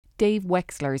Dave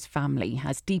Wexler's family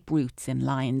has deep roots in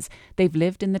Lyons. They've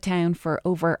lived in the town for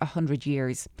over 100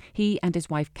 years. He and his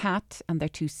wife Kat and their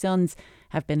 2 sons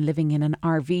have been living in an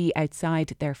RV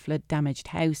outside their flood-damaged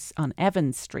house on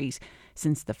Evans Street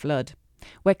since the flood.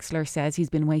 Wexler says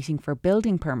he's been waiting for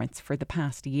building permits for the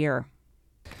past year.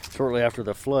 Shortly after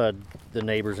the flood, the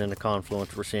neighbors in the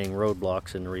confluence were seeing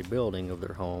roadblocks in the rebuilding of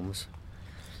their homes,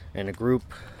 and a group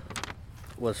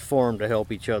was formed to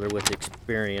help each other with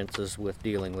experiences with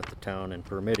dealing with the town and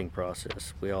permitting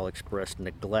process. We all expressed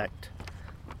neglect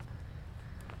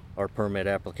our permit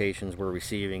applications were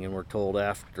receiving, and were told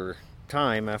after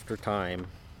time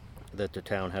that the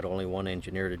town had only one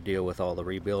engineer to deal with all the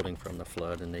rebuilding from the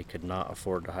flood, and they could not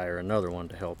afford to hire another one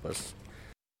to help us.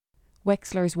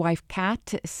 Wexler's wife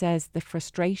Kat says the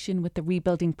frustration with the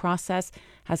rebuilding process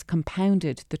has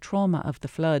compounded the trauma of the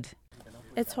flood.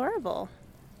 It's horrible.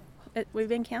 We've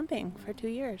been camping for 2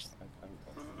 years.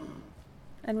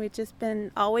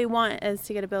 And all we want is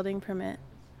to get a building permit.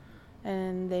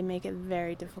 And they make it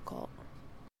very difficult.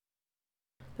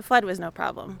 The flood was no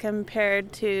problem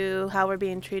compared to how we're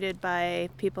being treated by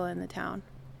people in the town.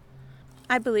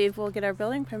 I believe we'll get our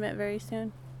building permit very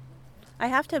soon. I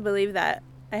have to believe that.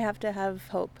 I have to have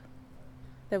hope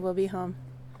that we'll be home.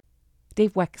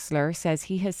 Dave Wexler says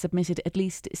he has submitted at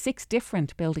least 6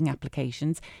 different building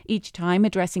applications, each time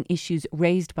addressing issues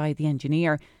raised by the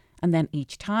engineer. And then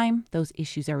each time those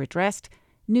issues are addressed,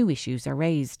 new issues are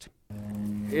raised.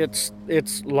 It's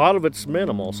a lot of it's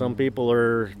minimal. Some people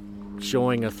are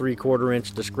showing a 3/4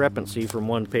 inch discrepancy from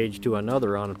one page to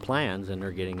another on plans, and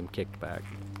they're getting them kicked back.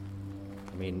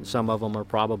 I mean, some of them are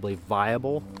probably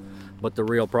viable, but the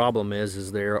real problem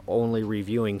is they're only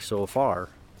reviewing so far,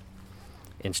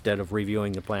 instead of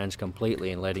reviewing the plans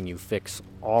completely and letting you fix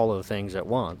all of the things at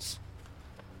once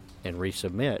and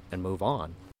resubmit and move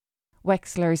on.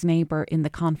 Wexler's neighbour in the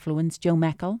confluence, Joe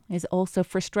Meckel, is also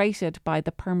frustrated by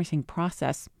the permitting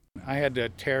process. I had to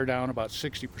tear down about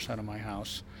 60% of my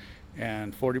house,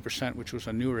 and 40%, which was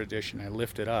a newer addition, I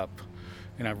lifted up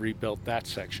and I've rebuilt that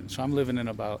section. So I'm living in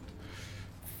about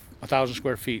 1,000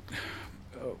 square feet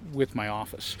with my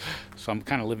office. So I'm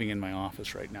kind of living in my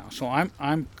office right now. So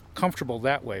I'm comfortable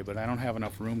that way, but I don't have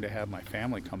enough room to have my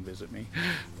family come visit me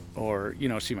or,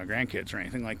 see my grandkids or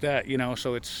anything like that,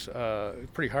 so it's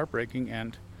pretty heartbreaking.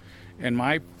 And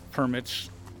my permits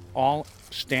all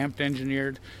stamped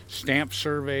engineered, stamped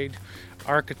surveyed,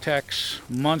 architects,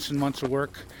 months and months of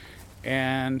work.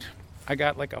 And I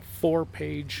got like a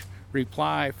 4-page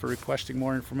reply for requesting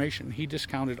more information. He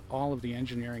discounted all of the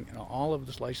engineering and all of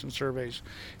the license surveys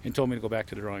and told me to go back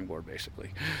to the drawing board,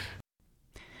 basically.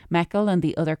 Meckel and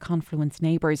the other confluence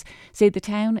neighbours say the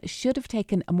town should have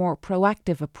taken a more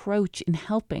proactive approach in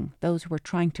helping those who are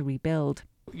trying to rebuild.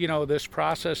 This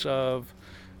process of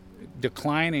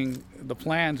declining the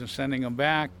plans and sending them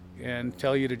back and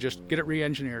tell you to just get it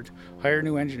re-engineered, hire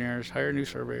new engineers, hire new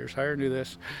surveyors, hire new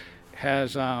this,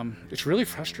 it's really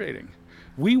frustrating.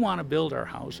 We want to build our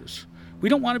houses. We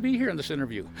don't want to be here in this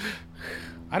interview.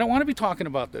 I don't want to be talking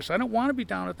about this. I don't want to be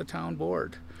down at the town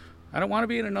board. I don't want to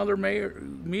be in another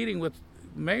meeting with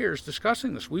mayors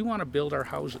discussing this. We want to build our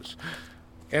houses.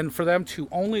 And for them to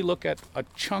only look at a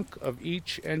chunk of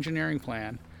each engineering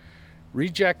plan,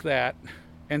 reject that,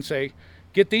 and say,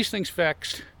 get these things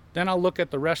fixed, then I'll look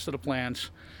at the rest of the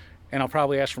plans, and I'll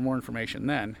probably ask for more information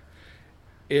then,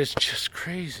 is just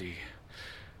crazy.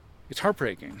 It's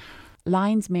heartbreaking.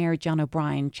 Lyons Mayor John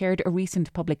O'Brien chaired a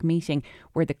recent public meeting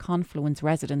where the confluence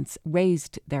residents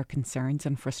raised their concerns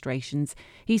and frustrations.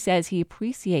 He says he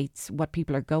appreciates what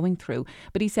people are going through,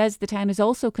 but he says the town is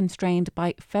also constrained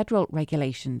by federal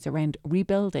regulations around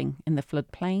rebuilding in the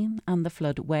floodplain and the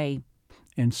floodway.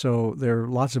 And so there are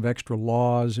lots of extra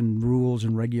laws and rules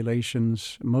and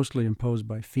regulations, mostly imposed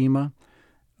by FEMA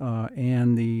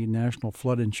and the National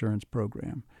Flood Insurance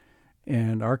Program.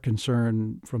 And our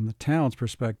concern from the town's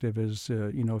perspective is,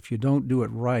 if you don't do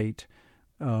it right,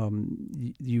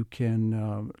 you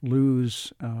can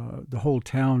lose, the whole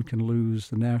town can lose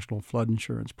the National Flood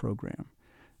Insurance Program,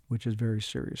 which is very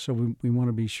serious. So we want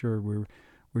to be sure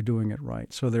we're doing it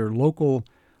right. So there are local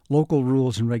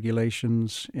rules and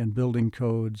regulations and building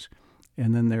codes,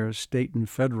 and then there are state and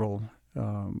federal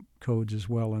codes as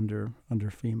well under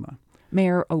FEMA.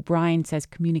 Mayor O'Brien says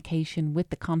communication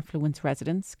with the confluence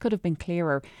residents could have been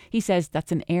clearer. He says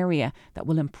that's an area that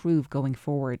will improve going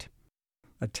forward.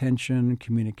 Attention,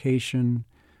 communication,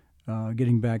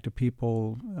 getting back to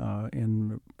people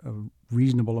in a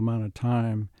reasonable amount of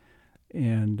time,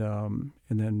 and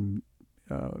then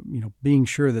being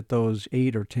sure that those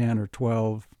 8 or 10 or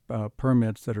 12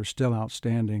 permits that are still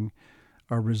outstanding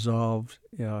are resolved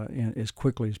as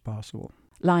quickly as possible.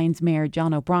 Lyons Mayor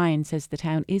John O'Brien says the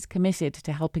town is committed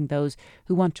to helping those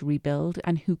who want to rebuild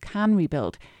and who can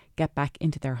rebuild get back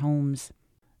into their homes.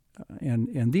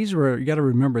 And these were, you got to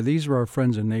remember, these were our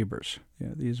friends and neighbors. Yeah,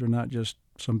 these are not just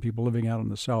some people living out on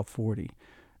the South 40.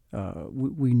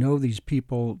 We know these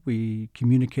people, we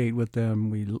communicate with them,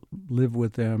 we live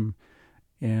with them,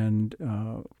 and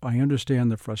I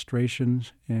understand the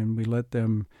frustrations, and we let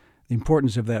them, the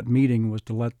importance of that meeting was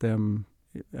to let them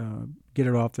get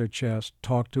it off their chest,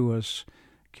 talk to us,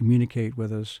 communicate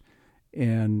with us,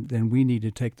 and then we need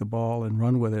to take the ball and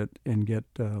run with it and get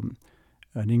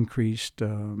an increased,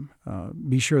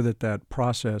 be sure that that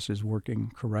process is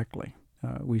working correctly.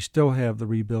 We still have the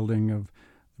rebuilding of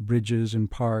bridges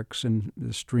and parks and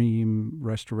the stream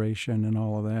restoration and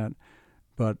all of that,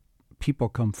 but people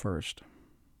come first.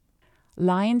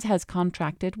 Lyons has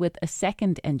contracted with a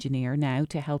second engineer now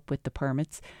to help with the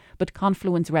permits, but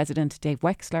Confluence resident Dave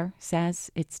Wexler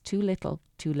says it's too little,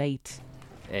 too late.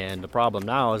 And the problem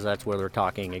now is that's where they're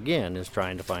talking again, is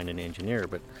trying to find an engineer.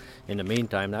 But in the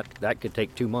meantime, that could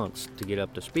take 2 months to get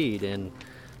up to speed. And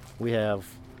we have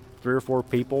 3 or 4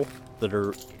 people that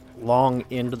are long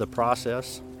into the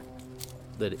process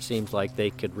that it seems like they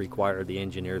could require the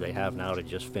engineer they have now to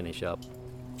just finish up,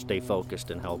 stay focused,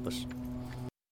 and help us.